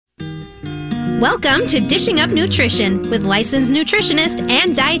Welcome to Dishing Up Nutrition with licensed nutritionists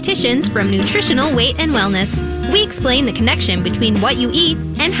and dietitians from Nutritional Weight and Wellness. We explain the connection between what you eat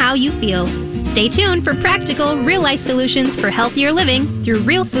and how you feel. Stay tuned for practical, real-life solutions for healthier living through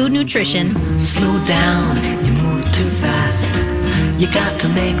real food nutrition. Slow down, you move too fast. You got to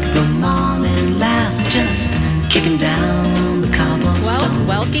make the morning last. Just kicking down the cobblestone.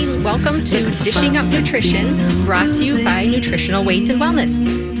 Welcome to Dishing Up Nutrition, brought to you by Nutritional Weight and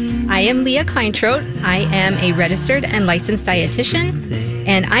Wellness. I am Leah Kleintrout. I am a registered and licensed dietitian,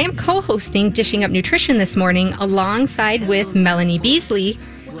 and I am co-hosting Dishing Up Nutrition this morning alongside with Melanie Beasley,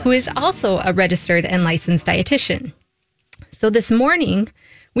 who is also a registered and licensed dietitian. So this morning,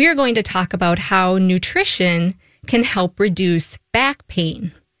 we are going to talk about how nutrition can help reduce back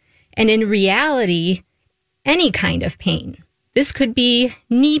pain. And in reality, any kind of pain. This could be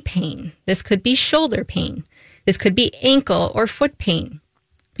knee pain. This could be shoulder pain. This could be ankle or foot pain.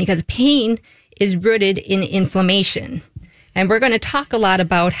 Because pain is rooted in inflammation. And we're going to talk a lot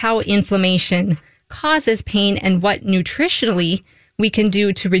about how inflammation causes pain and what nutritionally we can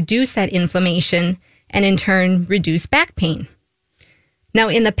do to reduce that inflammation and in turn reduce back pain. Now,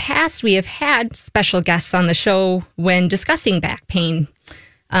 in the past, we have had special guests on the show when discussing back pain.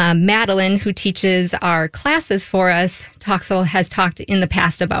 Madeline, who teaches our classes for us, has talked in the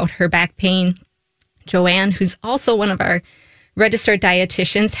past about her back pain. Joanne, who's also one of our registered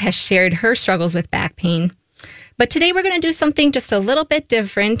dietitians, has shared her struggles with back pain. But today we're going to do something just a little bit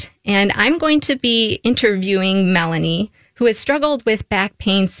different, and I'm going to be interviewing Melanie, who has struggled with back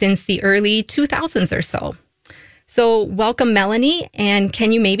pain since the early 2000s or so. So welcome, Melanie, and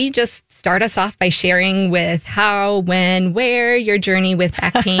can you maybe just start us off by sharing with how, when, where your journey with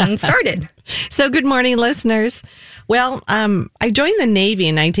back pain started? So good morning, listeners. Well, I joined the Navy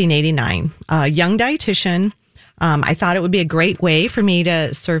in 1989, a young dietitian. I thought it would be a great way for me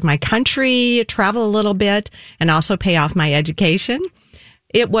to serve my country, travel a little bit, and also pay off my education.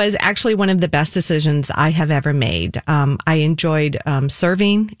 It was actually one of the best decisions I have ever made. I enjoyed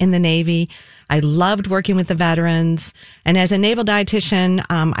serving in the Navy. I loved working with the veterans. And as a naval dietitian,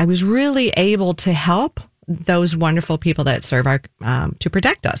 I was really able to help those wonderful people that serve to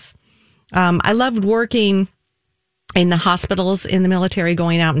protect us. I loved working in the hospitals in the military,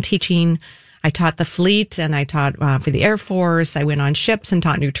 going out and teaching. I taught the fleet and I taught for the Air Force. I went on ships and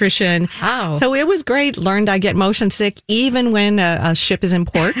taught nutrition. Wow. So it was great. Learned I get motion sick even when a ship is in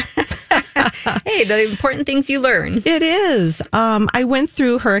port. Hey, the important things you learn. It is. I went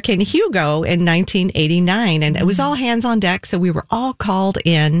through Hurricane Hugo in 1989 and it was all hands on deck. So we were all called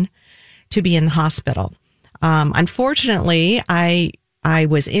in to be in the hospital. Unfortunately, I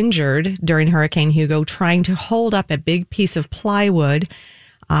was injured during Hurricane Hugo trying to hold up a big piece of plywood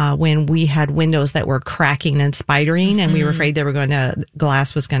when we had windows that were cracking and spidering, and we were afraid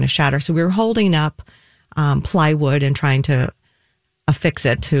glass was going to shatter. So we were holding up plywood and trying to affix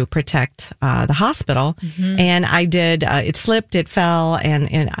it to protect the hospital. And I did. It slipped, it fell,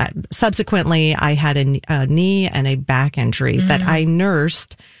 and subsequently I had a knee and a back injury that I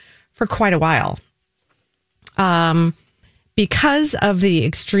nursed for quite a while. Because of the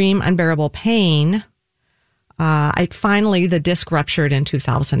extreme unbearable pain, the disc ruptured in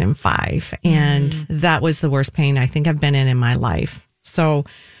 2005, and that was the worst pain I think I've been in my life. So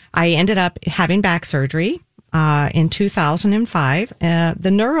I ended up having back surgery in 2005. The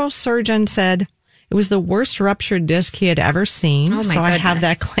neurosurgeon said it was the worst ruptured disc he had ever seen. Oh, so I have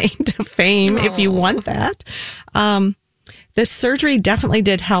that claim to fame if you want that. The surgery definitely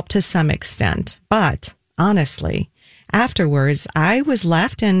did help to some extent, but honestly, afterwards, I was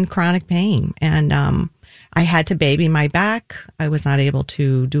left in chronic pain, and I had to baby my back. I was not able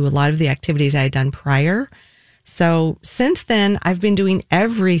to do a lot of the activities I had done prior. So since then, I've been doing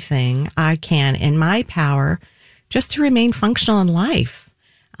everything I can in my power just to remain functional in life,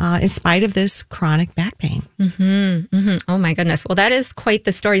 in spite of this chronic back pain. Oh, my goodness. Well, that is quite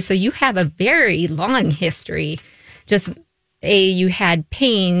the story. So you have a very long history. You had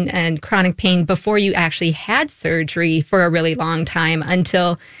pain and chronic pain before you actually had surgery for a really long time,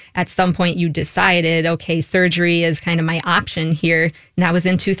 until at some point you decided, okay, surgery is kind of my option here. And that was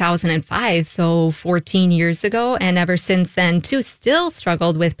in 2005, so 14 years ago. And ever since then, too, still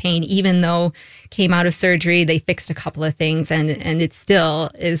struggled with pain, even though came out of surgery, they fixed a couple of things, and it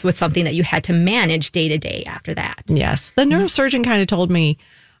still is with something that you had to manage day to day after that. Yes. The neurosurgeon kind of told me,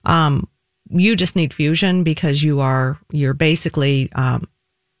 you just need fusion because you're basically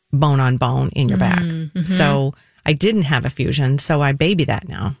bone on bone in your back. So I didn't have a fusion, so I baby that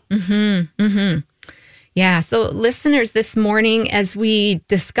now. Yeah. So listeners, this morning, as we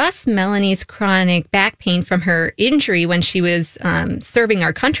discuss Melanie's chronic back pain from her injury when she was serving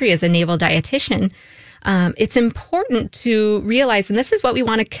our country as a naval dietitian, it's important to realize, and this is what we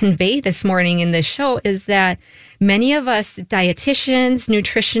want to convey this morning in this show, is that many of us dietitians,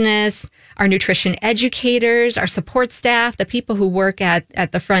 nutritionists, our nutrition educators, our support staff, the people who work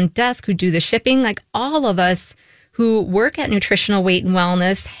at the front desk, who do the shipping, like all of us who work at Nutritional Weight and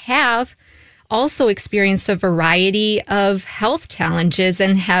Wellness have also experienced a variety of health challenges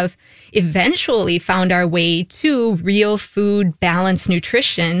and have eventually found our way to real food, balanced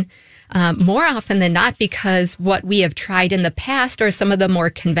nutrition, more often than not because what we have tried in the past or some of the more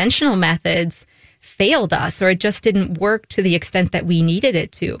conventional methods failed us, or it just didn't work to the extent that we needed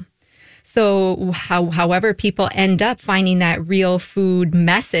it to. So however people end up finding that real food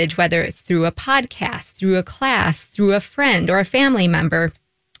message, whether it's through a podcast, through a class, through a friend or a family member,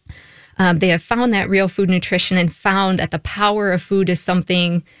 they have found that real food nutrition and found that the power of food is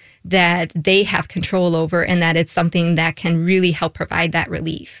something that they have control over and that it's something that can really help provide that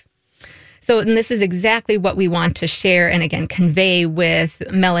relief. So, and this is exactly what we want to share and again, convey with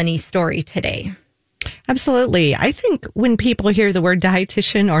Melanie's story today. Absolutely. I think when people hear the word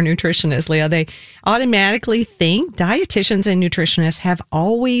dietitian or nutritionist, Leah, they automatically think dietitians and nutritionists have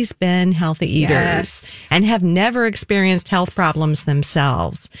always been healthy eaters and have never experienced health problems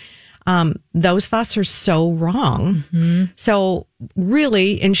themselves. Those thoughts are so wrong. Mm-hmm. So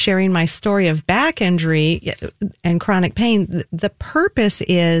really, in sharing my story of back injury and chronic pain, the purpose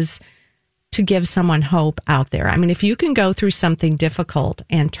is to give someone hope out there. I mean, if you can go through something difficult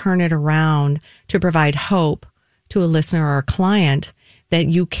and turn it around to provide hope to a listener or a client that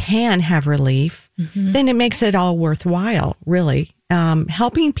you can have relief, then it makes it all worthwhile, really.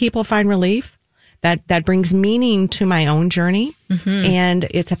 Helping people find relief, that brings meaning to my own journey, and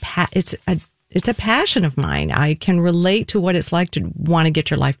it's a passion of mine. I can relate to what it's like to want to get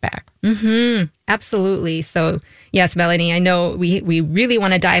your life back. Absolutely. So yes, Melanie, I know we really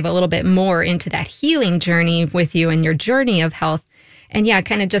want to dive a little bit more into that healing journey with you and your journey of health. And yeah,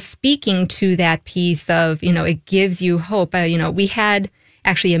 kind of just speaking to that piece of, it gives you hope. We had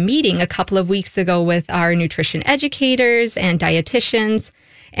actually a meeting a couple of weeks ago with our nutrition educators and dietitians.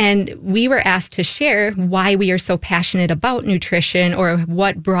 And we were asked to share why we are so passionate about nutrition or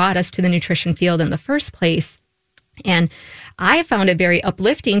what brought us to the nutrition field in the first place. And I found it very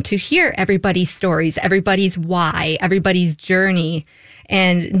uplifting to hear everybody's stories, everybody's why, everybody's journey,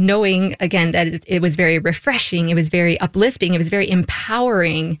 and knowing, again, that it was very refreshing, it was very uplifting, it was very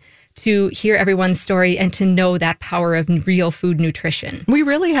empowering to hear everyone's story and to know that power of real food nutrition. We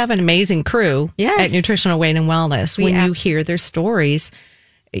really have an amazing crew at Nutritional Weight and Wellness. You hear their stories,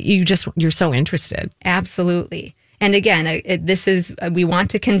 you're so interested. Absolutely. And again, we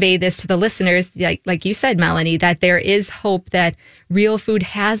want to convey this to the listeners, like you said, Melanie, that there is hope that real food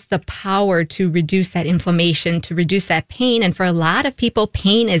has the power to reduce that inflammation, to reduce that pain. And for a lot of people,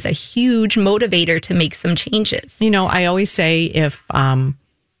 pain is a huge motivator to make some changes. I always say if,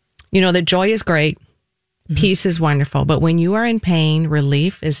 that joy is great, peace is wonderful, but when you are in pain,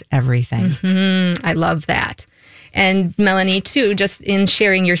 relief is everything. I love that. And Melanie, too, just in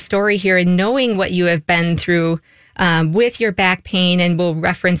sharing your story here and knowing what you have been through with your back pain, and we'll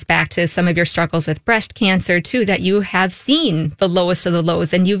reference back to some of your struggles with breast cancer, too, that you have seen the lowest of the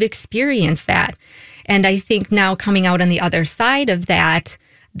lows and you've experienced that. And I think now coming out on the other side of that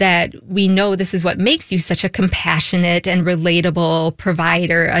we know this is what makes you such a compassionate and relatable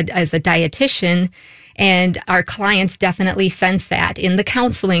provider as a dietitian. And our clients definitely sense that in the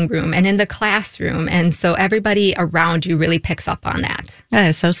counseling room and in the classroom. And so everybody around you really picks up on that. That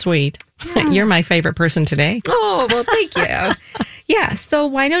is so sweet. Yeah. You're my favorite person today. Oh, well, thank you. Yeah. So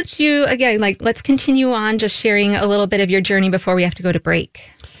why don't you, again, let's continue on just sharing a little bit of your journey before we have to go to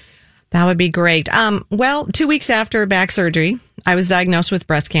break. That would be great. 2 weeks after back surgery, I was diagnosed with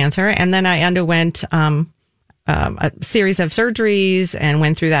breast cancer, and then I underwent a series of surgeries and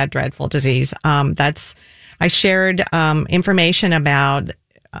went through that dreadful disease. I shared information about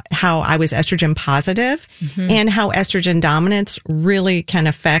how I was estrogen positive and how estrogen dominance really can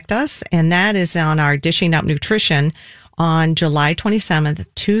affect us. And that is on our Dishing Up Nutrition on July 27th,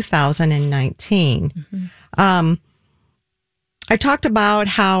 2019. I talked about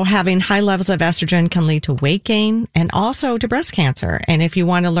how having high levels of estrogen can lead to weight gain and also to breast cancer. And if you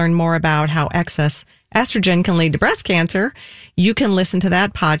want to learn more about how excess estrogen can lead to breast cancer, you can listen to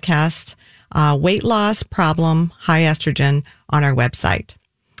that podcast, Weight Loss Problem High Estrogen, on our website,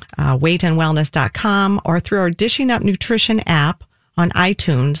 weightandwellness.com, or through our Dishing Up Nutrition app on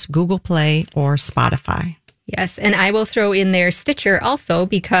iTunes, Google Play, or Spotify. Yes, and I will throw in there Stitcher also,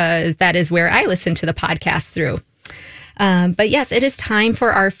 because that is where I listen to the podcast through. But yes, it is time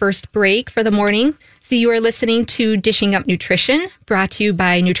for our first break for the morning. So you are listening to Dishing Up Nutrition, brought to you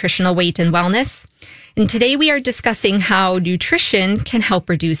by Nutritional Weight and Wellness. And today we are discussing how nutrition can help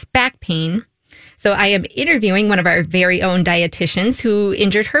reduce back pain. So I am interviewing one of our very own dietitians who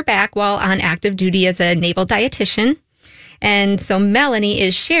injured her back while on active duty as a naval dietitian. And so Melanie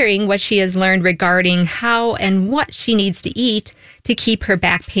is sharing what she has learned regarding how and what she needs to eat to keep her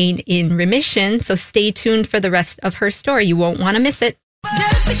back pain in remission. So stay tuned for the rest of her story. You won't want to miss it.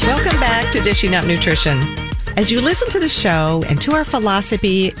 Welcome back to Dishing Up Nutrition. As you listen to the show and to our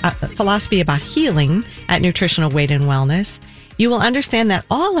philosophy about healing at Nutritional Weight and Wellness, you will understand that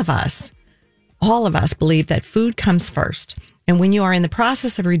all of us believe that food comes first. And when you are in the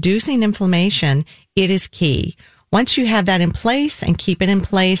process of reducing inflammation, it is key. Once you have that in place and keep it in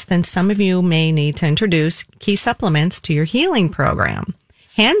place, then some of you may need to introduce key supplements to your healing program.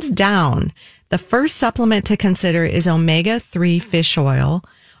 Hands down, the first supplement to consider is omega-3 fish oil,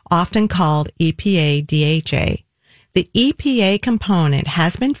 often called EPA-DHA. The EPA component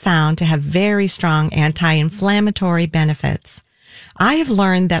has been found to have very strong anti-inflammatory benefits. I have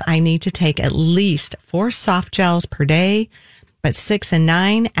learned that I need to take at least 4 soft gels per day, but 6 and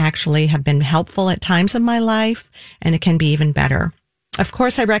 9 actually have been helpful at times of my life, and it can be even better. Of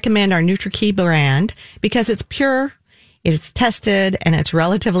course, I recommend our NutriKey brand because it's pure, it's tested, and it's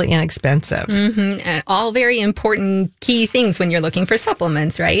relatively inexpensive. And all very important key things when you're looking for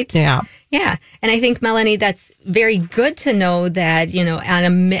supplements, right? Yeah. Yeah. And I think, Melanie, that's very good to know that,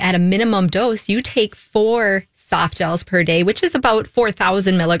 at a minimum dose, you take 4 soft gels per day, which is about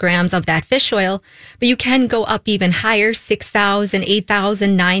 4,000 milligrams of that fish oil. But you can go up even higher, 6,000,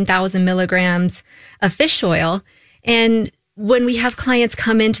 8,000, 9,000 milligrams of fish oil. And when we have clients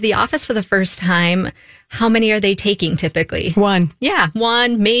come into the office for the first time, how many are they taking typically? 1. Yeah,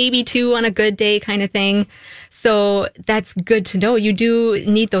 1, maybe 2 on a good day kind of thing. So that's good to know. You do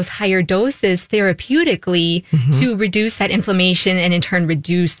need those higher doses therapeutically to reduce that inflammation and in turn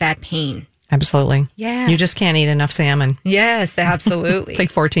reduce that pain. Absolutely. Yeah. You just can't eat enough salmon. Yes, absolutely. It's like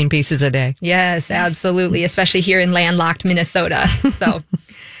 14 pieces a day. Yes, absolutely. Especially here in landlocked Minnesota. So,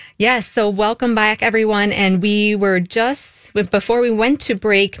 yes. So welcome back, everyone. And we were before we went to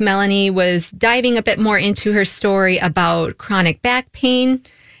break, Melanie was diving a bit more into her story about chronic back pain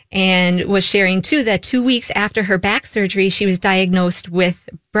and was sharing too that 2 weeks after her back surgery, she was diagnosed with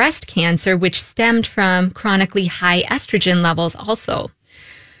breast cancer, which stemmed from chronically high estrogen levels also.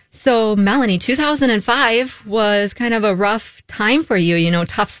 So, Melanie, 2005 was kind of a rough time for you,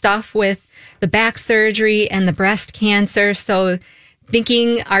 tough stuff with the back surgery and the breast cancer. So,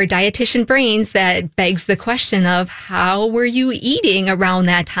 thinking our dietitian brains, that begs the question of how were you eating around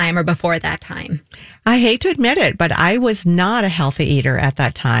that time or before that time? I hate to admit it, but I was not a healthy eater at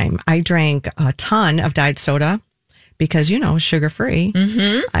that time. I drank a ton of diet soda because, sugar-free.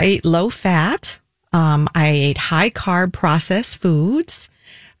 I ate low fat. I ate high carb processed foods.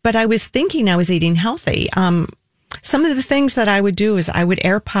 But I was thinking I was eating healthy. Some of the things that I would do is I would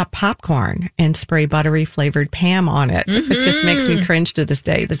air pop popcorn and spray buttery flavored Pam on it. It just makes me cringe to this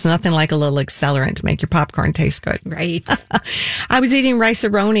day. There's nothing like a little accelerant to make your popcorn taste good. Right. I was eating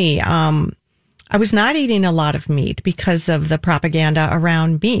rice-a-roni. I was not eating a lot of meat because of the propaganda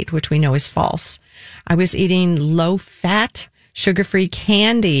around meat, which we know is false. I was eating low-fat, sugar-free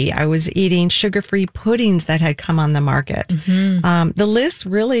candy. I was eating sugar-free puddings that had come on the market. The list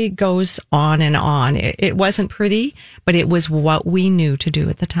really goes on and on. It wasn't pretty, but it was what we knew to do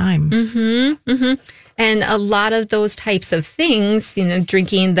at the time. And a lot of those types of things,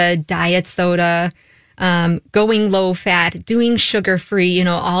 drinking the diet soda, going low fat, doing sugar free,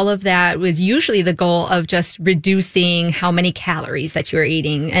 all of that was usually the goal of just reducing how many calories that you were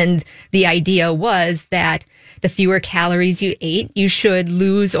eating. And the idea was that the fewer calories you ate, you should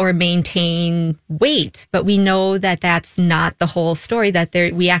lose or maintain weight. But we know that that's not the whole story, that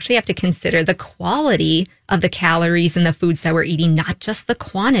we actually have to consider the quality of the calories in the foods that we're eating, not just the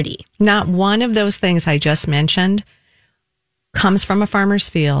quantity. Not one of those things I just mentioned comes from a farmer's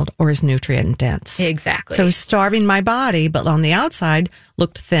field or is nutrient dense. Exactly. So starving my body, but on the outside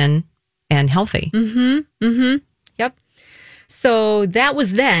looked thin and healthy. Yep. So that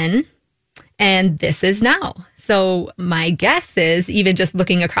was then. And this is now. So my guess is, even just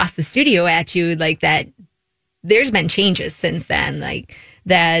looking across the studio at you, like that, there's been changes since then, like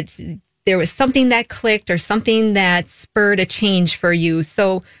that there was something that clicked or something that spurred a change for you.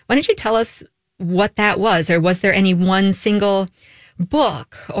 So why don't you tell us what that was? Or was there any one single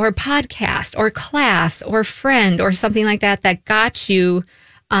book or podcast or class or friend or something like that that got you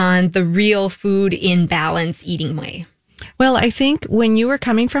on the real food in balance eating way? Well, I think when you are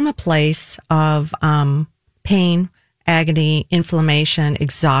coming from a place of pain, agony, inflammation,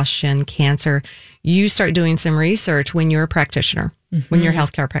 exhaustion, cancer, you start doing some research when you're a practitioner, when you're a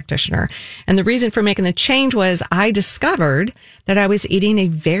healthcare practitioner. And the reason for making the change was I discovered that I was eating a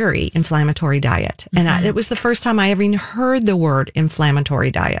very inflammatory diet. And it was the first time I ever even heard the word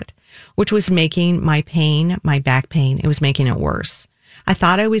inflammatory diet, which was making my pain, my back pain, it was making it worse. I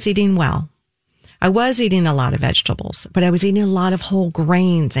thought I was eating well. I was eating a lot of vegetables, but I was eating a lot of whole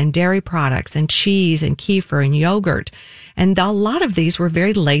grains and dairy products and cheese and kefir and yogurt. And a lot of these were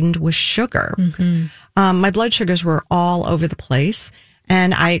very laden with sugar. My blood sugars were all over the place.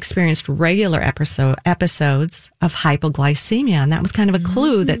 And I experienced regular episodes of hypoglycemia. And that was kind of a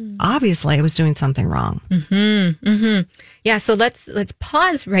clue that obviously I was doing something wrong. Yeah, so let's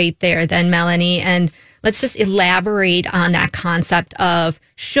pause right there then, Melanie, and let's just elaborate on that concept of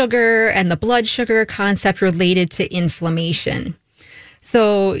sugar and the blood sugar concept related to inflammation.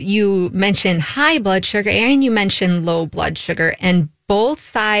 So you mentioned high blood sugar and you mentioned low blood sugar, and both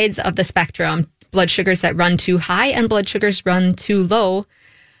sides of the spectrum, blood sugars that run too high and blood sugars run too low,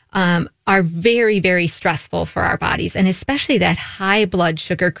 are very, very stressful for our bodies. And especially that high blood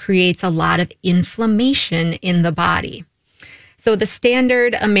sugar creates a lot of inflammation in the body. So the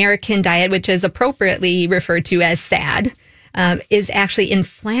standard American diet, which is appropriately referred to as SAD, is actually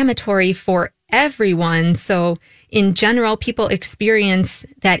inflammatory for everyone. So in general, people experience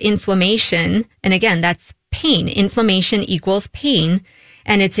that inflammation. And again, that's pain. Inflammation equals pain.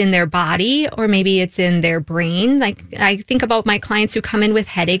 And it's in their body, or maybe it's in their brain. Like I think about my clients who come in with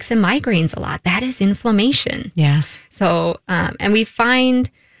headaches and migraines a lot. That is inflammation. Yes. So, and we find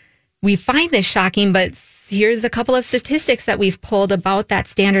this shocking, but here's a couple of statistics that we've pulled about that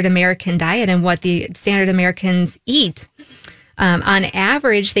standard American diet and what the standard Americans eat. On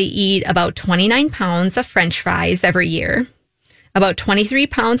average, they eat about 29 pounds of French fries every year, about 23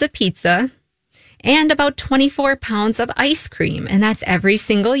 pounds of pizza, and about 24 pounds of ice cream. And that's every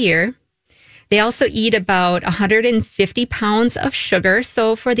single year. They also eat about 150 pounds of sugar.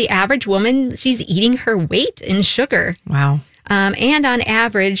 So for the average woman, she's eating her weight in sugar. Wow. And on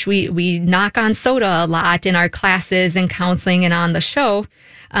average, we knock on soda a lot in our classes and counseling and on the show,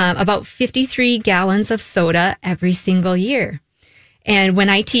 about 53 gallons of soda every single year. And when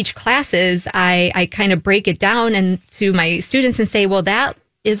I teach classes, I kind of break it down and to my students and say, well, that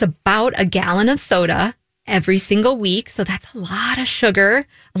is about a gallon of soda every single week. So that's a lot of sugar,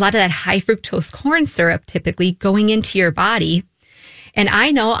 a lot of that high fructose corn syrup typically going into your body. And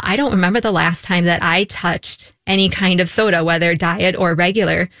I know I don't remember the last time that I touched any kind of soda, whether diet or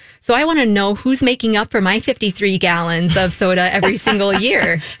regular. So I want to know who's making up for my 53 gallons of soda every single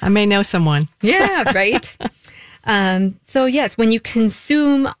year. I may know someone. Yeah, right. So yes, when you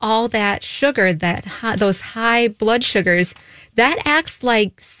consume all that sugar, those high blood sugars, that acts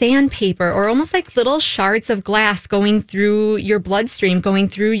like sandpaper or almost like little shards of glass going through your bloodstream, going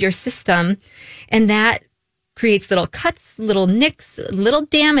through your system. And that creates little cuts, little nicks, little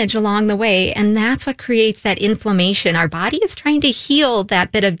damage along the way. And that's what creates that inflammation. Our body is trying to heal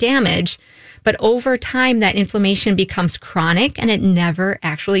that bit of damage, but over time, that inflammation becomes chronic and it never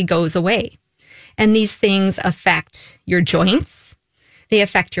actually goes away. And these things affect your joints. They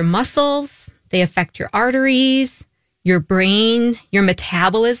affect your muscles. They affect your arteries, your brain, your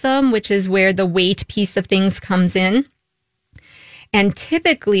metabolism, which is where the weight piece of things comes in. And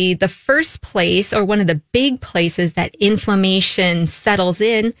typically the first place or one of the big places that inflammation settles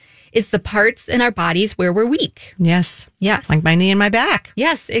in is the parts in our bodies where we're weak. Yes. Yes. Like my knee and my back.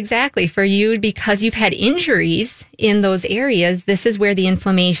 Yes, exactly. For you, because you've had injuries in those areas, this is where the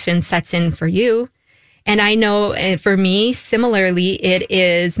inflammation sets in for you. And I know for me, similarly, it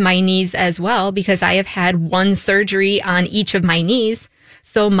is my knees as well, because I have had one surgery on each of my knees.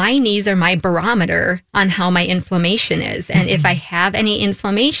 So my knees are my barometer on how my inflammation is. And if I have any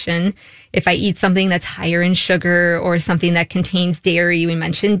inflammation, if I eat something that's higher in sugar or something that contains dairy, we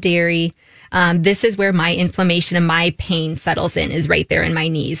mentioned dairy, this is where my inflammation and my pain settles in, is right there in my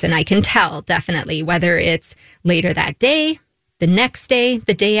knees. And I can tell definitely whether it's later that day, the next day,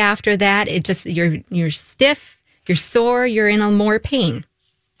 the day after that, it just, you're stiff, you're sore, you're in more pain.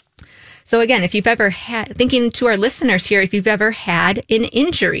 So again, if you've ever had, thinking to our listeners here, if you've ever had an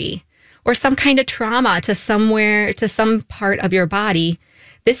injury or some kind of trauma to somewhere, to some part of your body,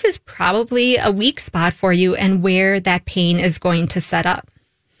 this is probably a weak spot for you and where that pain is going to set up.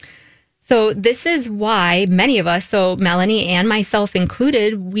 So this is why many of us, so Melanie and myself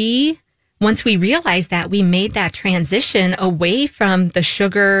included, once we realized that, we made that transition away from the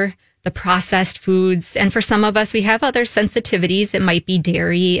sugar, the processed foods. And for some of us, we have other sensitivities. It might be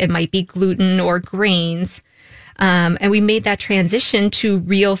dairy, it might be gluten or grains. And we made that transition to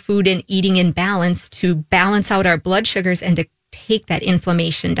real food and eating in balance to balance out our blood sugars and to take that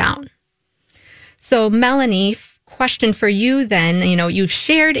inflammation down. So Melanie, question for you then, you've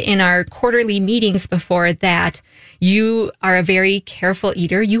shared in our quarterly meetings before that you are a very careful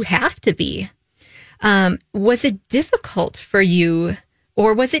eater. You have to be. Was it difficult for you,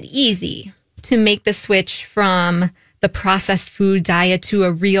 or was it easy to make the switch from the processed food diet to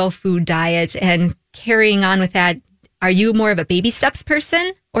a real food diet and carrying on with that? Are you more of a baby steps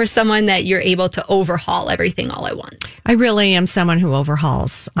person or someone that you're able to overhaul everything all at once? I really am someone who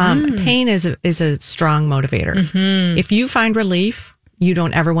overhauls. Pain is a strong motivator. Mm-hmm. If you find relief, you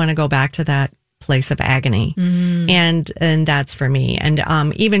don't ever want to go back to that place of agony. Mm. And that's for me. And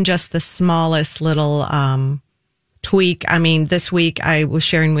even just the smallest little tweak. I mean, this week I was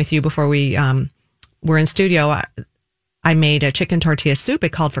sharing with you before we were in studio, I made a chicken tortilla soup.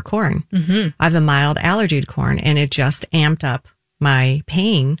 It called for corn. Mm-hmm. I have a mild allergy to corn, and it just amped up my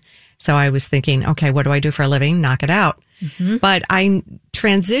pain. So I was thinking, okay, what do I do for a living? Knock it out. Mm-hmm. But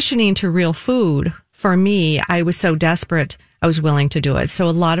transitioning to real food, for me, I was so desperate, I was willing to do it. So a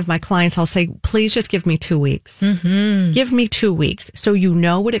lot of my clients, I'll say, please just give me 2 weeks. Mm-hmm. Give me 2 weeks so you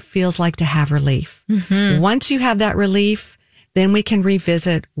know what it feels like to have relief. Mm-hmm. Once you have that relief, then we can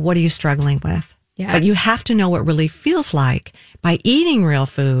revisit, what are you struggling with? Yes. But you have to know what relief feels like by eating real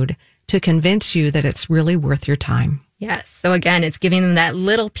food to convince you that it's really worth your time. Yes. So again, it's giving them that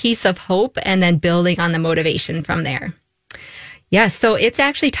little piece of hope and then building on the motivation from there. Yes. So it's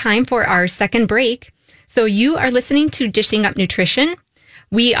actually time for our second break. So you are listening to Dishing Up Nutrition.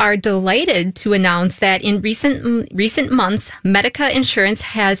 We are delighted to announce that in recent months, Medica Insurance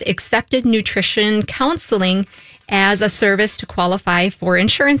has accepted nutrition counseling as a service to qualify for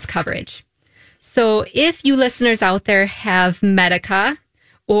insurance coverage. So if you listeners out there have Medica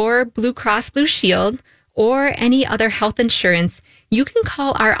or Blue Cross Blue Shield or any other health insurance, you can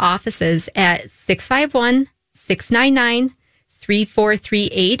call our offices at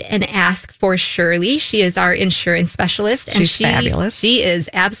 651-699-3438 and ask for Shirley. She is our insurance specialist. And she's fabulous. She is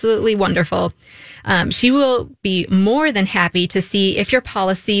absolutely wonderful. She will be more than happy to see if your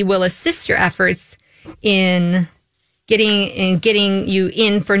policy will assist your efforts in getting you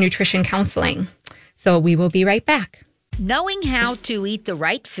in for nutrition counseling. So we will be right back. Knowing how to eat the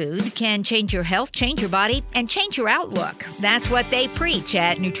right food can change your health, change your body, and change your outlook. That's what they preach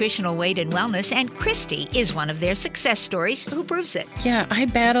at Nutritional Weight and Wellness, and Christy is one of their success stories who proves it. Yeah, I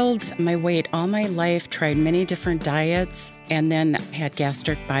battled my weight all my life, tried many different diets, and then had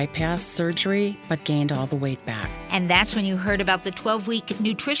gastric bypass surgery, but gained all the weight back. And that's when you heard about the 12-week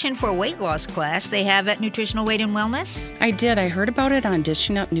Nutrition for Weight Loss class they have at Nutritional Weight and Wellness? I did. I heard about it on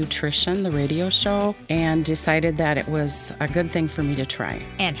Dishing Up Nutrition, the radio show, and decided that it was a good thing for me to try.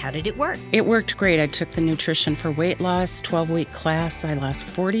 And how did it work? It worked great. I took the Nutrition for Weight Loss 12-week class. I lost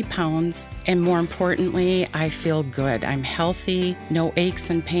 40 pounds, and more importantly, I feel good. I'm healthy, no aches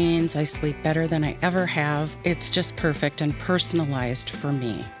and pains. I sleep better than I ever have. It's just perfect and personalized for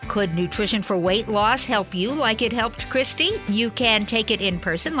me. Could Nutrition for Weight Loss help you like it helped Christy? You can take it in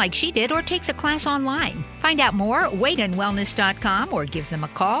person like she did or take the class online. Find out more at weightandwellness.com or give them a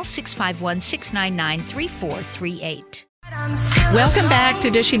call, 651-699-3438. Welcome back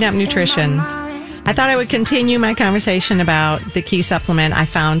to Dishing Up Nutrition. I thought I would continue my conversation about the key supplement I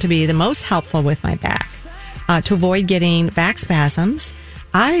found to be the most helpful with my back. To avoid getting back spasms,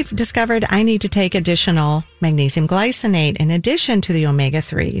 I've discovered I need to take additional magnesium glycinate in addition to the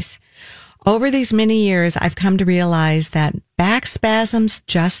omega-3s. Over these many years, I've come to realize that back spasms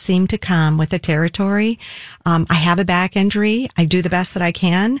just seem to come with the territory. I have a back injury. I do the best that I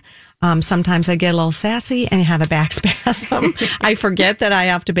can. Sometimes I get a little sassy and have a back spasm. I forget that I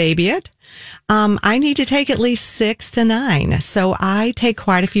have to baby it. I need to take at least 6 to 9. So I take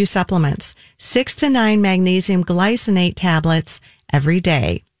quite a few supplements, 6 to 9 magnesium glycinate tablets every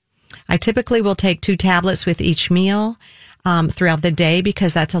day. I typically will take 2 tablets with each meal throughout the day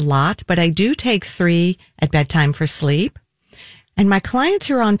because that's a lot, but I do take 3 at bedtime for sleep. And my clients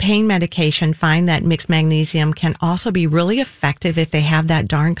who are on pain medication find that mixed magnesium can also be really effective if they have that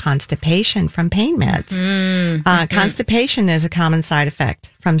darn constipation from pain meds. Constipation is a common side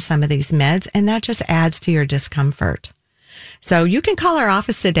effect from some of these meds, and that just adds to your discomfort. So you can call our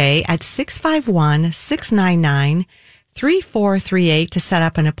office today at 651-699-3438 888-878-3438 to set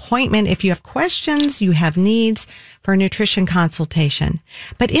up an appointment if you have questions, you have needs for a nutrition consultation.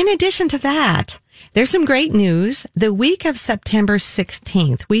 But in addition to that, there's some great news. The week of September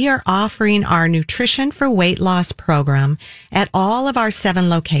 16th, we are offering our Nutrition for Weight Loss program at all of our 7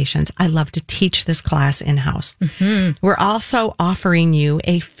 locations. I love to teach this class in-house. We're also offering you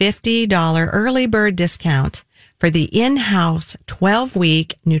a $50 early bird discount for the in-house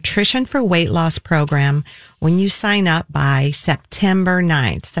 12-week Nutrition for Weight Loss program when you sign up by September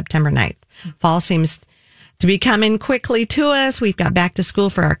 9th. Fall seems to be coming quickly to us. We've got back to school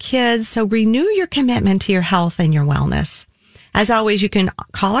for our kids. So renew your commitment to your health and your wellness. As always, you can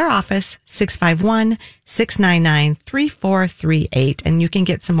call our office, 651-699-3438, and you can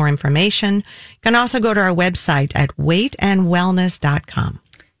get some more information. You can also go to our website at weightandwellness.com.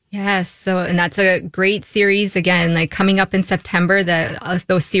 Yes. So, and that's a great series again, like coming up in September,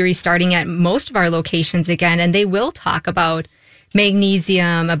 those series starting at most of our locations again, and they will talk about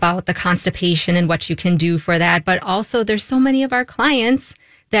magnesium, about the constipation and what you can do for that. But also there's so many of our clients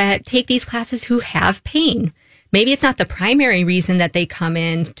that take these classes who have pain. Maybe it's not the primary reason that they come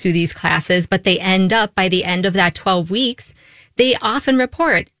in to these classes, but they end up by the end of that 12 weeks, they often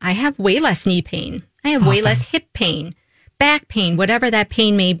report, I have way less knee pain. I have way less hip pain, back pain, whatever that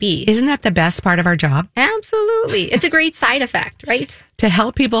pain may be. Isn't that the best part of our job? Absolutely. It's a great side effect, right? To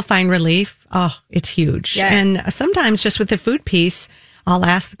help people find relief, it's huge. Yes. And sometimes just with the food piece, I'll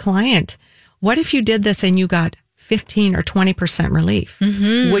ask the client, what if you did this and you got 15 or 20% relief?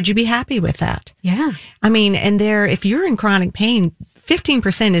 Would you be happy with that? Yeah. I mean, and if you're in chronic pain,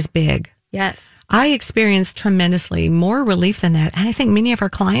 15% is big. Yes. I experience tremendously more relief than that. And I think many of our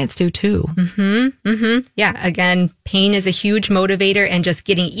clients do too. Yeah. Again, pain is a huge motivator, and just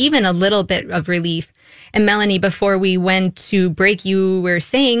getting even a little bit of relief. And Melanie, before we went to break, you were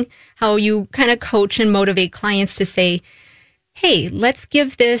saying how you kind of coach and motivate clients to say, hey, let's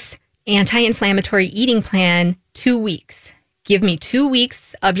give this anti-inflammatory eating plan 2 weeks. Give me 2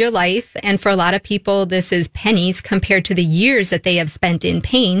 weeks of your life. And for a lot of people, this is pennies compared to the years that they have spent in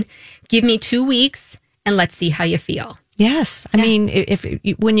pain. Give me 2 weeks and let's see how you feel. Yes. I mean,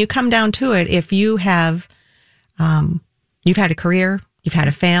 when you come down to it, if you have, you've had a career, you've had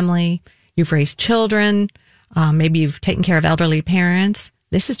a family, you've raised children, maybe you've taken care of elderly parents,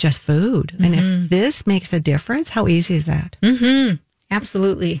 this is just food. And if this makes a difference, how easy is that?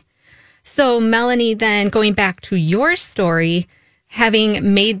 Absolutely. So Melanie, then going back to your story,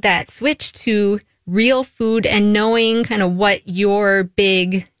 having made that switch to real food and knowing kind of what your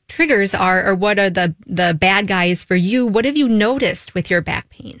big triggers are, or what are the bad guys for you, what have you noticed with your back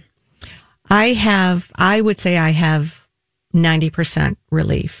pain? I would say I have 90%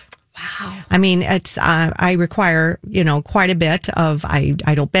 relief. Wow. I mean, it's, I require, quite a bit of, I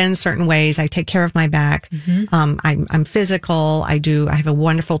don't bend certain ways. I take care of my back. I'm physical. I have a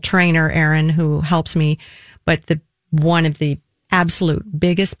wonderful trainer, Erin, who helps me. But one of the absolute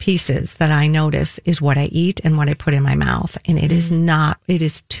biggest pieces that I notice is what I eat and what I put in my mouth. And it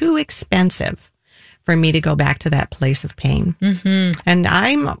is too expensive for me to go back to that place of pain. And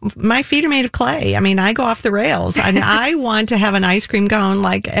my feet are made of clay. I mean, I go off the rails and I want to have an ice cream cone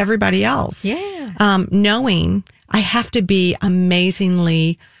like everybody else. Yeah. Knowing I have to be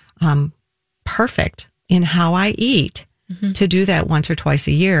amazingly perfect in how I eat to do that once or twice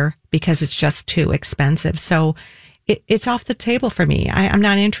a year, because it's just too expensive. So it's off the table for me. I'm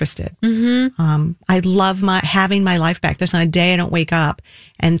not interested. I love having my life back. There's not a day I don't wake up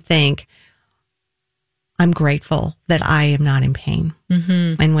and think, I'm grateful that I am not in pain.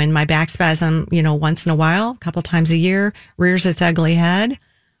 And when my back spasm, once in a while, a couple times a year, rears its ugly head,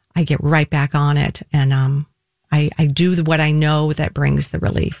 I get right back on it. And I do what I know that brings the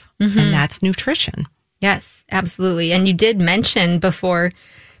relief. And that's nutrition. Yes, absolutely. And you did mention before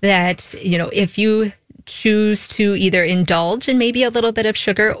that, if you choose to either indulge in maybe a little bit of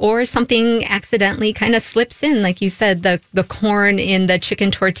sugar, or something accidentally kind of slips in, like you said, the corn in the chicken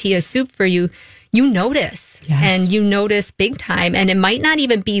tortilla soup for you, you notice. Yes. And you notice big time. And it might not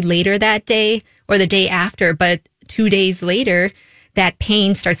even be later that day or the day after, but 2 days later, that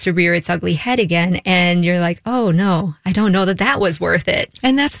pain starts to rear its ugly head again. And you're like, oh no, I don't know that was worth it.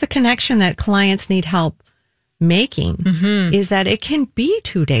 And that's the connection that clients need help making, is that it can be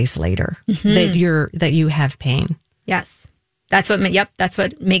 2 days later that you have pain. Yes. That's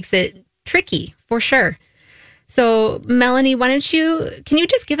what makes it tricky for sure. So Melanie, can you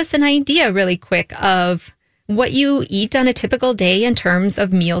just give us an idea really quick of what you eat on a typical day in terms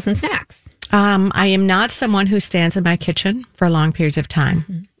of meals and snacks? I am not someone who stands in my kitchen for long periods of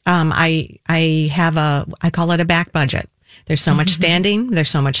time. I call it a back budget. There's so much standing. There's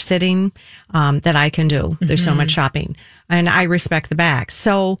so much sitting that I can do. There's so much shopping. And I respect the back.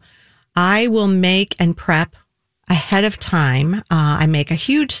 So I will make and prep ahead of time. I make a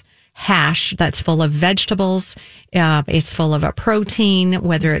huge hash that's full of vegetables. It's full of a protein,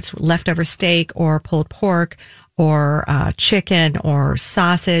 whether it's leftover steak or pulled pork or chicken or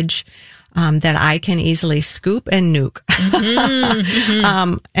sausage. That I can easily scoop and nuke.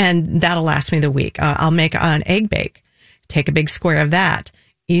 And that'll last me the week. I'll make an egg bake, take a big square of that,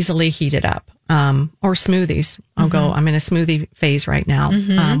 easily heat it up. Or smoothies. I'm in a smoothie phase right now,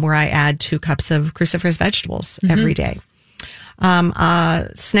 where I add 2 cups of cruciferous vegetables every day.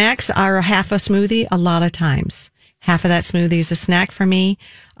 Snacks are half a smoothie a lot of times. Half of that smoothie is a snack for me.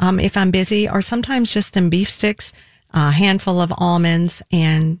 If I'm busy, or sometimes just some beef sticks, a handful of almonds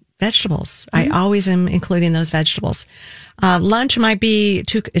and vegetables. I always am including those vegetables. Lunch might be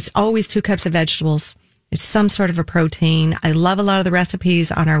it's always 2 cups of vegetables. It's some sort of a protein. I love a lot of the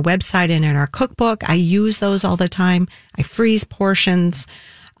recipes on our website and in our cookbook. I use those all the time. I freeze portions.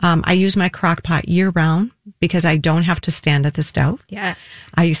 I use my crock pot year round because I don't have to stand at the stove. Yes.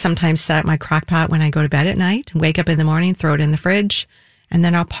 I sometimes set up my crock pot when I go to bed at night, wake up in the morning, throw it in the fridge, and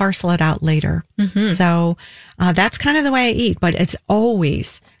then I'll parcel it out later. So that's kind of the way I eat, but it's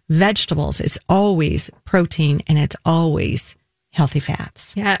always vegetables, it's always protein, and it's always healthy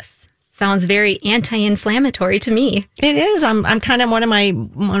fats. Yes. Sounds very anti-inflammatory to me. It is. I'm kind of one of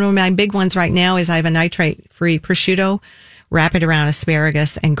my big ones right now is I have a nitrate-free prosciutto, wrap it around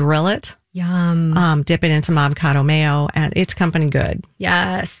asparagus and grill it. Yum. Dip it in some avocado mayo, and it's company good.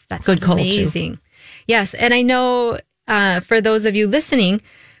 Yes, that's good, amazing. Yes, and I know for those of you listening,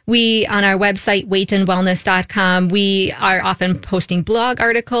 we, on our website, weightandwellness.com, we are often posting blog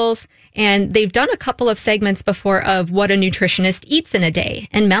articles, and they've done a couple of segments before of what a nutritionist eats in a day.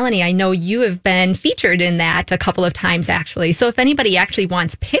 And Melanie, I know you have been featured in that a couple of times, actually. So if anybody actually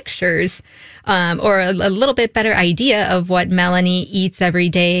wants pictures or a little bit better idea of what Melanie eats every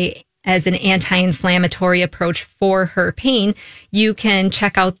day as an anti-inflammatory approach for her pain, you can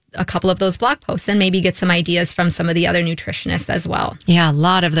check out a couple of those blog posts and maybe get some ideas from some of the other nutritionists as well. Yeah, a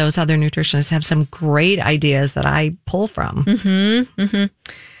lot of those other nutritionists have some great ideas that I pull from.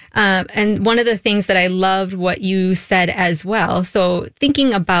 And one of the things that I loved what you said as well. So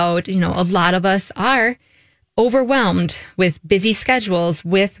thinking about, a lot of us are overwhelmed with busy schedules,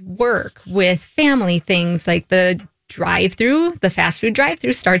 with work, with family things like the fast food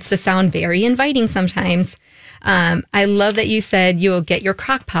drive-through starts to sound very inviting sometimes. I love that you said you'll get your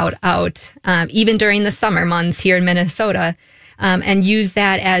crock pot out, even during the summer months here in Minnesota, and use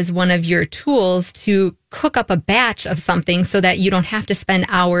that as one of your tools to cook up a batch of something so that you don't have to spend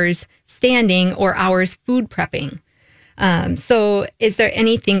hours standing or hours food prepping. So is there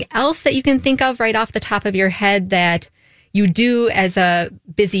anything else that you can think of right off the top of your head that you do as a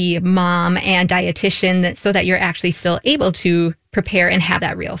busy mom and dietitian so that you're actually still able to prepare and have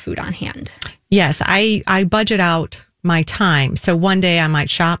that real food on hand? Yes, I budget out my time. So one day I might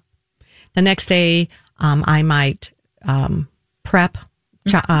shop. The next day I might prep,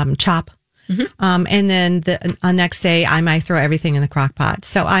 chop. And then the next day I might throw everything in the crock pot.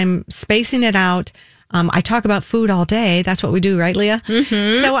 So I'm spacing it out. I talk about food all day. That's what we do, right, Leah?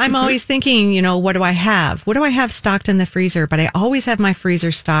 So I'm always thinking, what do I have? What do I have stocked in the freezer? But I always have my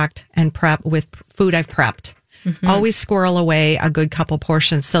freezer stocked and prep with food I've prepped. Always squirrel away a good couple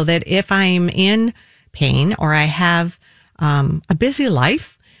portions so that if I'm in pain or I have a busy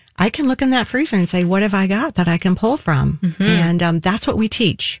life, I can look in that freezer and say, what have I got that I can pull from? And that's what we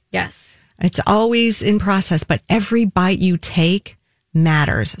teach. Yes. It's always in process, but every bite you take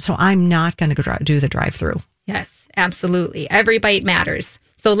matters. So I'm not going to do the drive-through. Yes, absolutely. Every bite matters.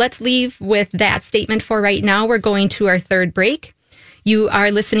 So let's leave with that statement for right now. We're going to our third break. You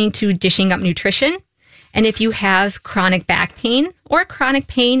are listening to Dishing Up Nutrition. And if you have chronic back pain or chronic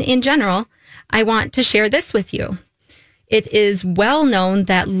pain in general, I want to share this with you. It is well known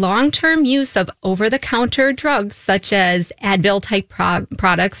that long-term use of over-the-counter drugs such as Advil-type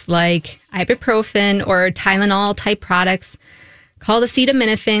products like ibuprofen or Tylenol-type products called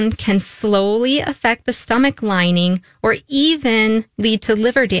acetaminophen can slowly affect the stomach lining or even lead to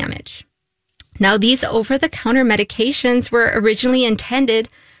liver damage. Now, these over-the-counter medications were originally intended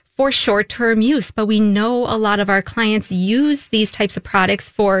for short-term use, but we know a lot of our clients use these types of products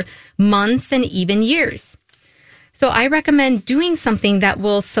for months and even years. So I recommend doing something that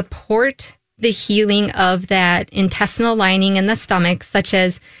will support the healing of that intestinal lining in the stomach, such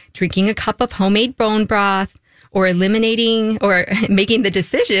as drinking a cup of homemade bone broth, or eliminating or making the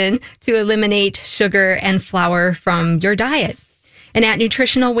decision to eliminate sugar and flour from your diet. And at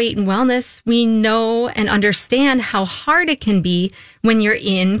Nutritional Weight and Wellness, we know and understand how hard it can be when you're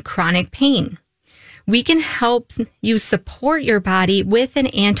in chronic pain. We can help you support your body with an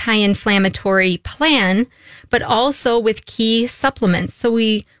anti-inflammatory plan, but also with key supplements. So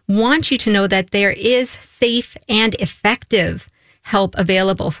we want you to know that there is safe and effective help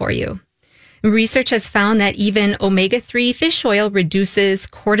available for you. Research has found that even omega-3 fish oil reduces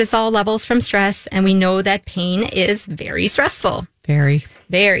cortisol levels from stress, and we know that pain is very stressful. Very.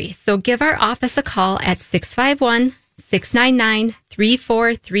 So give our office a call at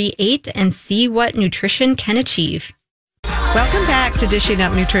 651-699-3438 and see what nutrition can achieve. Welcome back to Dishing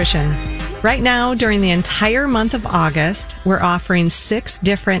Up Nutrition. Right now, during the entire month of August, we're offering 6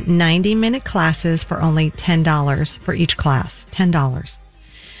 different 90-minute classes for only $10 for each class. $10.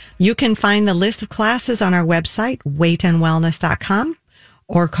 You can find the list of classes on our website, weightandwellness.com,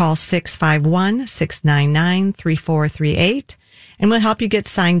 or call 651-699-3438, and we'll help you get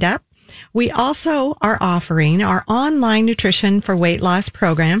signed up. We also are offering our online Nutrition for Weight Loss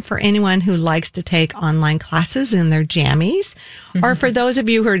program for anyone who likes to take online classes in their jammies, or for those of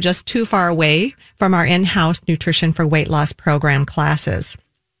you who are just too far away from our in-house Nutrition for Weight Loss program classes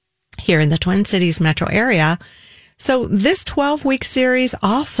here in the Twin Cities metro area. So this 12-week series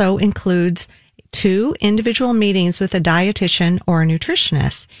also includes 2 individual meetings with a dietitian or a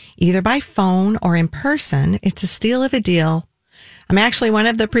nutritionist, either by phone or in person. It's a steal of a deal. I'm actually one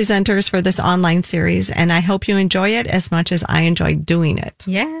of the presenters for this online series, and I hope you enjoy it as much as I enjoyed doing it.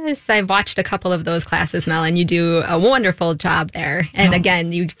 Yes, I've watched a couple of those classes, Mel, and you do a wonderful job there. And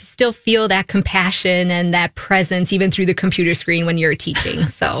again, you still feel that compassion and that presence even through the computer screen when you're teaching.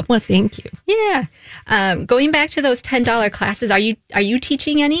 So, well, thank you. Yeah. Going back to those $10 classes, are you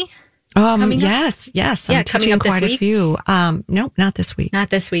teaching any? Yes. I'm teaching quite a few. Nope, not this week. Not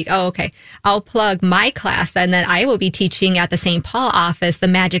this week. Oh, okay. I'll plug my class then that I will be teaching at the St. Paul office, the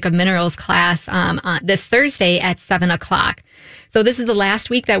Magic of Minerals class, on this Thursday at 7:00. So this is the last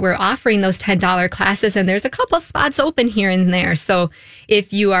week that we're offering those $10 classes, and there's a couple of spots open here and there. So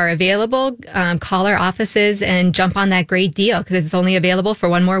if you are available, call our offices and jump on that great deal because it's only available for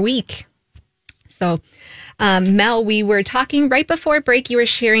one more week. So, Mel, we were talking right before break. You were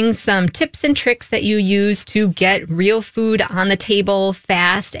sharing some tips and tricks that you use to get real food on the table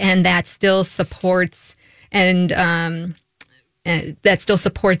fast, and that still supports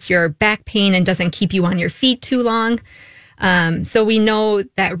your back pain and doesn't keep you on your feet too long. So we know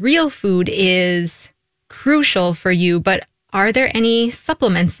that real food is crucial for you, but are there any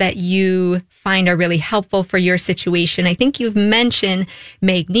supplements that you find are really helpful for your situation? I think you've mentioned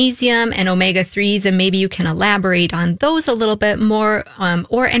magnesium and omega-3s, and maybe you can elaborate on those a little bit more,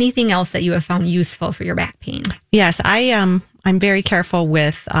 or anything else that you have found useful for your back pain. Yes, I'm very careful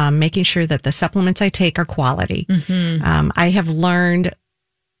with making sure that the supplements I take are quality. I have learned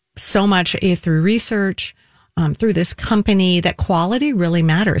so much through research, through this company, that quality really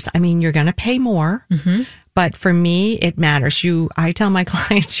matters. I mean, you're going to pay more. But for me, it matters. I tell my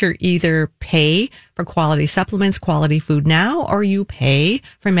clients, you're either pay for quality supplements, quality food now, or you pay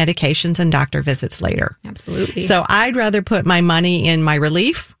for medications and doctor visits later. Absolutely. So I'd rather put my money in my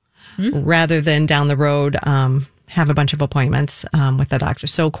relief rather than down the road, have a bunch of appointments with the doctor.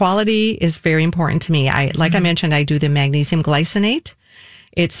 So quality is very important to me. I mentioned, I do the magnesium glycinate.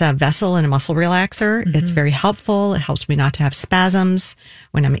 It's a vessel and a muscle relaxer. It's very helpful. It helps me not to have spasms.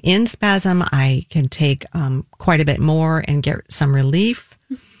 When I'm in spasm, I can take quite a bit more and get some relief.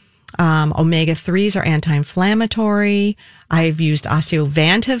 Omega-3s are anti-inflammatory. I've used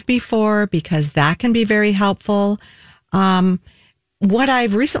Osteovantiv before because that can be very helpful. What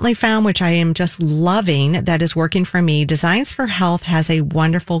I've recently found, which I am just loving, that is working for me, Designs for Health has a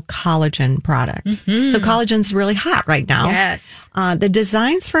wonderful collagen product. So collagen's really hot right now. Yes. The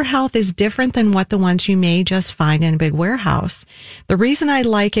Designs for Health is different than what the ones you may just find in a big warehouse. The reason I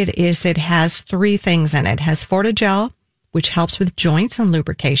like it is it has 3 things in it. It has Fortigel, which helps with joints and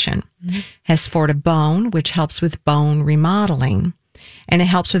lubrication. Has Fortibone, which helps with bone remodeling. And it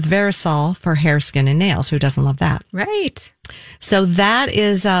helps with Verisol for hair, skin, and nails. Who doesn't love that? Right. So that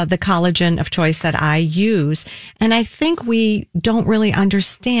is the collagen of choice that I use. And I think we don't really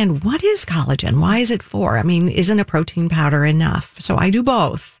understand, what is collagen? Why is it for? I mean, isn't a protein powder enough? So I do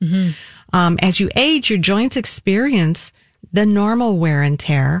both. As you age, your joints experience the normal wear and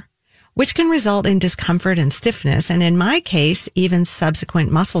tear, which can result in discomfort and stiffness. And in my case, even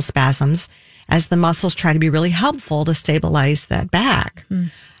subsequent muscle spasms, as the muscles try to be really helpful to stabilize that back.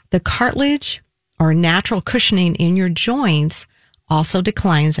 The cartilage or natural cushioning in your joints also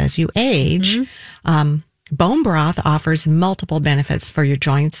declines as you age. Bone broth offers multiple benefits for your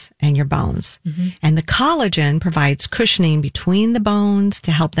joints and your bones. And the collagen provides cushioning between the bones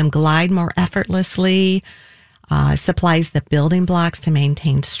to help them glide more effortlessly, supplies the building blocks to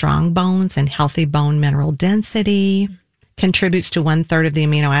maintain strong bones and healthy bone mineral density, contributes to 1/3 of the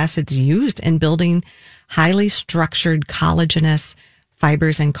amino acids used in building highly structured collagenous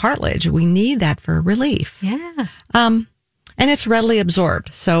fibers and cartilage. We need that for relief. Yeah. And it's readily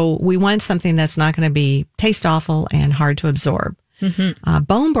absorbed. So we want something that's not going to taste awful and hard to absorb.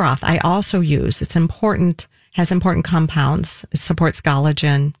 Bone broth I also use. It's important, has important compounds. It supports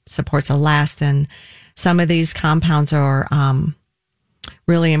collagen, supports elastin. Some of these compounds are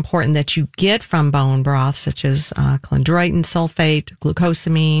really important that you get from bone broth, such as chondroitin sulfate,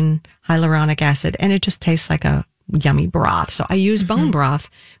 glucosamine, hyaluronic acid, and it just tastes like a yummy broth. So I use bone broth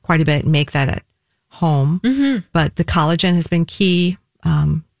quite a bit and make that at home, but the collagen has been key.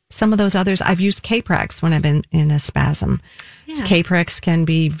 Some of those others, I've used Caprex when I've been in a spasm. Yeah. Caprex can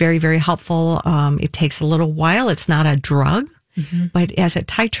be very, very helpful. It takes a little while. It's not a drug, but as it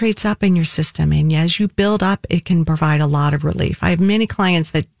titrates up in your system and as you build up, it can provide a lot of relief. I have many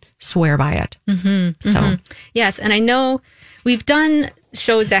clients that swear by it. So yes, and I know we've done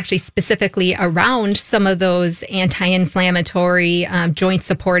shows actually specifically around some of those anti-inflammatory, joint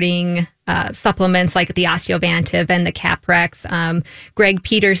supporting supplements like the Osteovantiv and the Caprex. Greg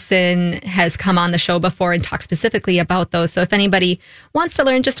Peterson has come on the show before and talked specifically about those. So if anybody wants to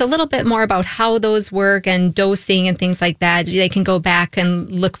learn just a little bit more about how those work and dosing and things like that, they can go back and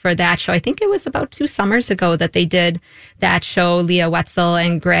look for that show. I think it was about 2 summers ago that they did that show. Leah Wetzel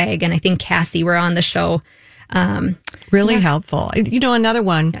and Greg, and I think Cassie were on the show. Really helpful. You know, another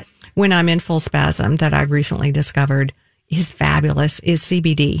one when I'm in full spasm that I've recently discovered is fabulous is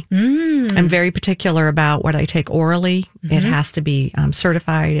CBD. I'm very particular about what I take orally. It has to be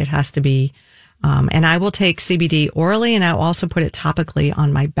certified. It has to be, and I will take CBD orally and I'll also put it topically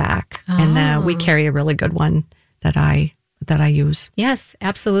on my back. And we carry a really good one that I use. Yes,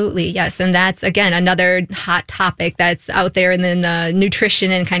 absolutely. Yes. And that's, again, another hot topic that's out there in the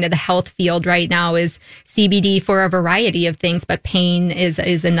nutrition and kind of the health field right now is CBD for a variety of things, but pain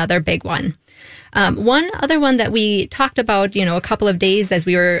is another big one. One other one that we talked about, a couple of days as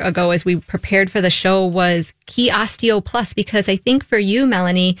we prepared for the show was Key Osteo Plus, because I think for you,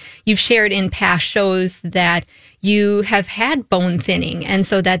 Melanie, you've shared in past shows that you have had bone thinning. And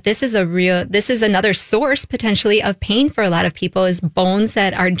so that this is another source potentially of pain for a lot of people is bones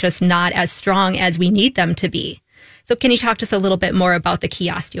that are just not as strong as we need them to be. So can you talk to us a little bit more about the Key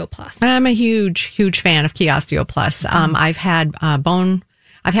Osteo Plus? I'm a huge fan of Key Osteo Plus.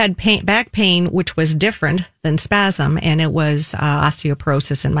 I've had back pain, which was different than spasm, and it was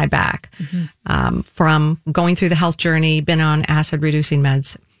osteoporosis in my back from going through the health journey, been on acid reducing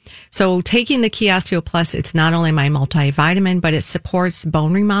meds. So taking the Key Osteo Plus, it's not only my multivitamin, but it supports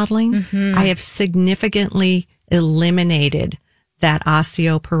bone remodeling. I have significantly eliminated that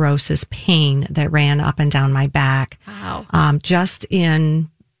osteoporosis pain that ran up and down my back. Wow. Just in,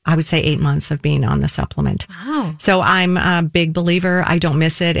 I would say 8 months of being on the supplement. Wow. So I'm a big believer. I don't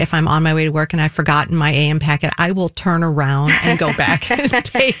miss it. If I'm on my way to work and I've forgotten my AM packet, I will turn around and go back and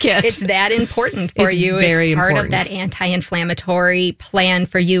take it. It's that important for you. Very it's part important. of that anti-inflammatory plan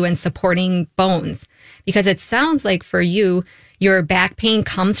for you and supporting bones. Because it sounds like for you, your back pain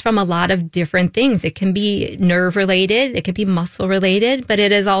comes from a lot of different things. It can be nerve related, it can be muscle related, but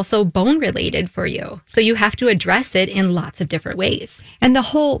it is also bone related for you. So you have to address it in lots of different ways. And the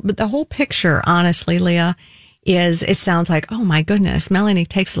whole picture, honestly, Leah, is it sounds like, oh my goodness, Melanie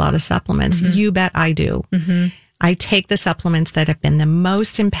takes a lot of supplements. You bet I do. I take the supplements that have been the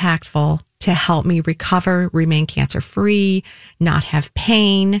most impactful to help me recover, remain cancer free, not have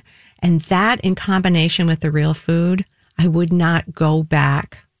pain. And that in combination with the real food, I would not go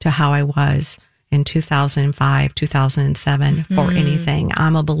back to how I was in 2005, 2007 for anything.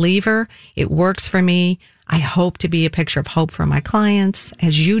 I'm a believer. It works for me. I hope to be a picture of hope for my clients,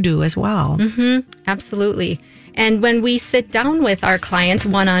 as you do as well. Absolutely. And when we sit down with our clients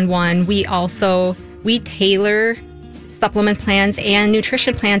one-on-one, we tailor supplement plans and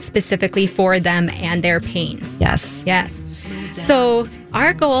nutrition plans specifically for them and their pain. Yes. So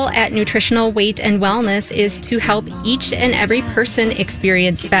our goal at Nutritional Weight and Wellness is to help each and every person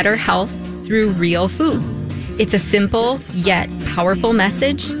experience better health through real food. It's a simple yet powerful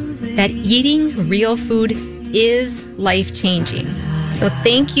message that eating real food is life-changing. So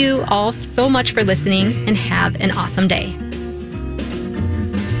thank you all so much for listening and have an awesome day.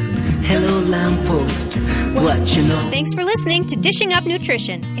 Hello, lamppost, what you know? Thanks for listening to Dishing Up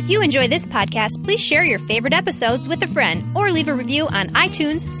Nutrition. If you enjoy this podcast, please share your favorite episodes with a friend or leave a review on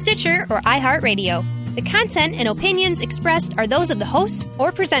iTunes, Stitcher, or iHeartRadio. The content and opinions expressed are those of the host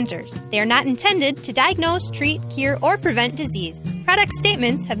or presenters. They are not intended to diagnose, treat, cure, or prevent disease. Product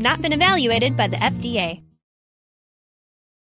statements have not been evaluated by the FDA.